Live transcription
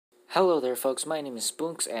Hello there, folks. My name is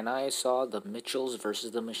Spoonks, and I saw The Mitchells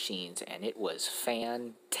vs. the Machines, and it was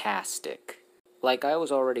fantastic. Like, I was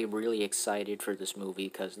already really excited for this movie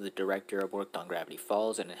because the director worked on Gravity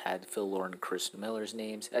Falls, and it had Phil Lord and Chris Miller's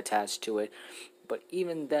names attached to it. But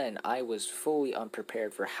even then, I was fully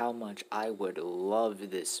unprepared for how much I would love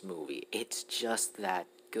this movie. It's just that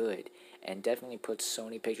good, and definitely puts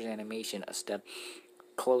Sony Pictures Animation a step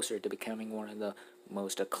closer to becoming one of the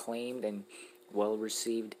most acclaimed and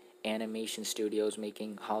well-received animation studios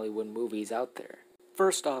making Hollywood movies out there.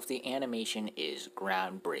 First off, the animation is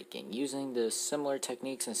groundbreaking, using the similar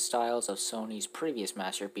techniques and styles of Sony's previous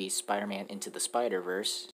masterpiece, Spider-Man Into the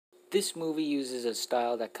Spider-Verse. This movie uses a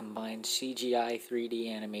style that combines CGI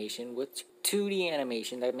 3D animation with 2D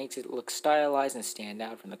animation that makes it look stylized and stand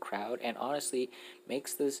out from the crowd, and honestly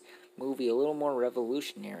makes this movie a little more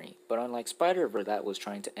revolutionary. But unlike Spider-Verse that was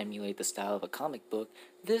trying to emulate the style of a comic book,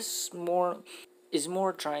 this is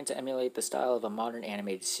more trying to emulate the style of a modern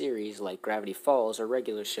animated series like Gravity Falls or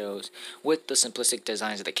regular shows, with the simplistic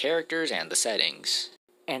designs of the characters and the settings.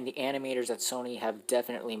 And the animators at Sony have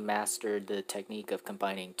definitely mastered the technique of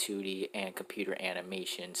combining 2D and computer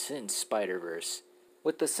animation since Spider-Verse.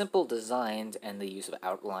 With the simple designs and the use of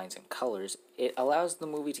outlines and colors, it allows the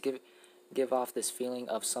movie to give off this feeling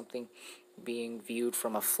of something being viewed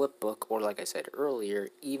from a flip book, or like I said earlier,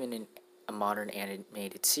 even in a modern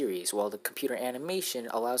animated series, while the computer animation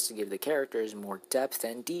allows to give the characters more depth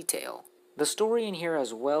and detail. The story in here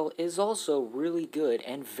as well is also really good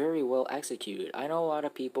and very well executed. I know a lot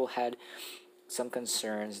of people had some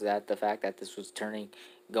concerns that the fact that this was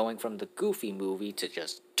going from the Goofy movie to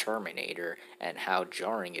just Terminator and how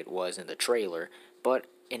jarring it was in the trailer, but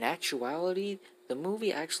in actuality, the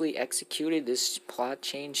movie actually executed this plot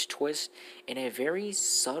change twist in a very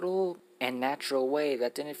subtle and natural way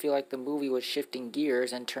that didn't feel like the movie was shifting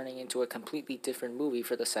gears and turning into a completely different movie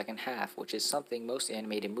for the second half, which is something most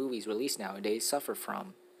animated movies released nowadays suffer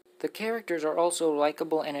from. The characters are also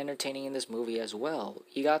likable and entertaining in this movie as well.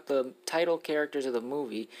 You got the title characters of the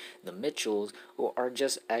movie, the Mitchells, who are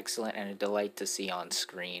just excellent and a delight to see on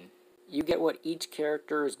screen. You get what each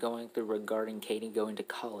character is going through regarding Katie going to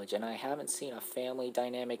college, and I haven't seen a family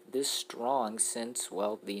dynamic this strong since,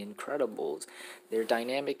 well, The Incredibles. Their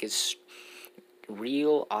dynamic is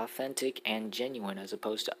real, authentic, and genuine as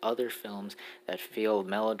opposed to other films that feel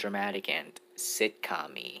melodramatic and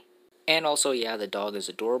sitcom-y. And also, yeah, the dog is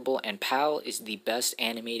adorable, and Pal is the best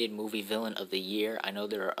animated movie villain of the year. I know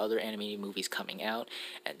there are other animated movies coming out,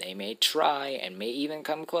 and they may try, and may even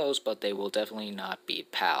come close, but they will definitely not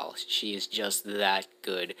beat Pal. She is just that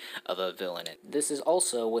good of a villain. This is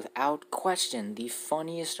also, without question, the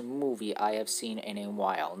funniest movie I have seen in a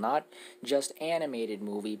while. Not just animated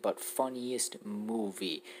movie, but funniest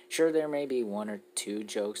movie. Sure, there may be one or two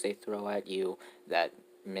jokes they throw at you that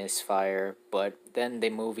misfire, but then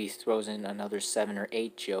the movie throws in another 7 or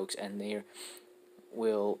 8 jokes, and they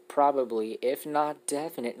will probably, if not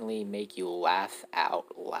definitely, make you laugh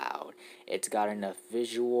out loud. It's got enough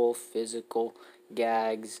visual, physical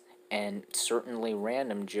gags, and certainly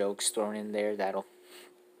random jokes thrown in there that'll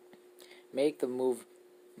make the movie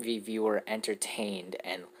viewer entertained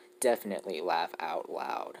and definitely laugh out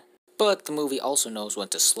loud. But the movie also knows when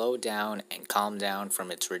to slow down and calm down from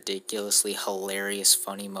its ridiculously hilarious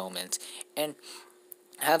funny moments and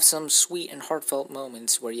have some sweet and heartfelt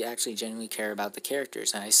moments where you actually genuinely care about the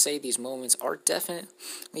characters. And I say these moments are definitely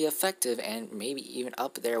effective and maybe even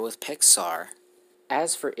up there with Pixar.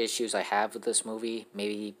 As for issues I have with this movie,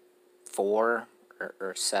 maybe 4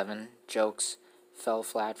 or 7 jokes fell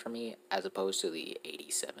flat for me, as opposed to the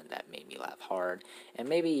 87 that made me laugh hard. And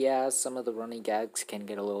maybe, yeah, some of the running gags can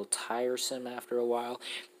get a little tiresome after a while,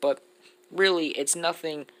 but really, it's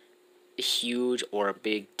nothing huge or a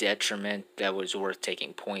big detriment that was worth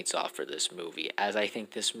taking points off for this movie, as I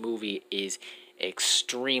think this movie is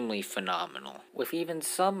extremely phenomenal, with even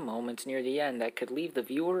some moments near the end that could leave the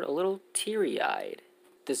viewer a little teary-eyed.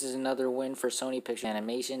 This is another win for Sony Pictures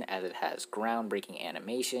Animation, as it has groundbreaking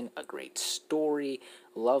animation, a great story,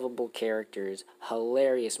 lovable characters,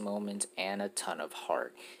 hilarious moments, and a ton of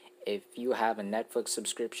heart. If you have a Netflix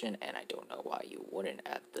subscription, and I don't know why you wouldn't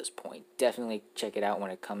at this point, definitely check it out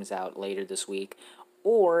when it comes out later this week.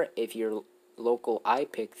 Or if your local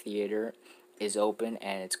iPic theater is open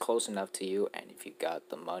and it's close enough to you, and if you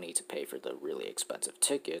got the money to pay for the really expensive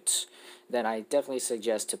tickets, then I definitely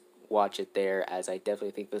suggest to watch it there, as I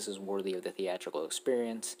definitely think this is worthy of the theatrical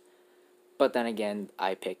experience. But then again,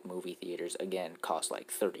 iPic movie theaters, again, cost like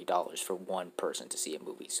 $30 for one person to see a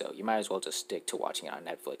movie, so you might as well just stick to watching it on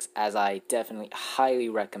Netflix, as I definitely highly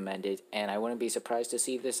recommend it, and I wouldn't be surprised to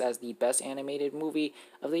see this as the best animated movie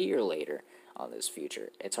of the year later. on this future.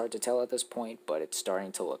 It's hard to tell at this point, but it's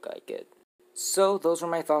starting to look like it. So, those were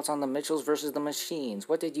my thoughts on the Mitchells versus the Machines.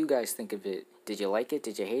 What did you guys think of it? Did you like it?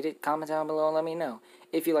 Did you hate it? Comment down below and let me know.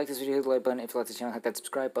 If you like this video, hit the like button. If you like the channel, hit that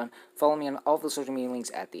subscribe button. Follow me on all the social media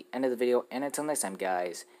links at the end of the video. And until next time,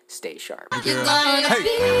 guys, stay sharp. You're gonna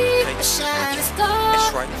be a shining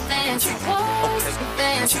star. Fancy clothes,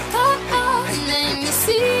 fancy cars. Let me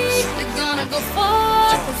see. You're gonna go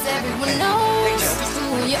far, 'cause everyone knows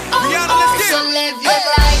who you are. So live your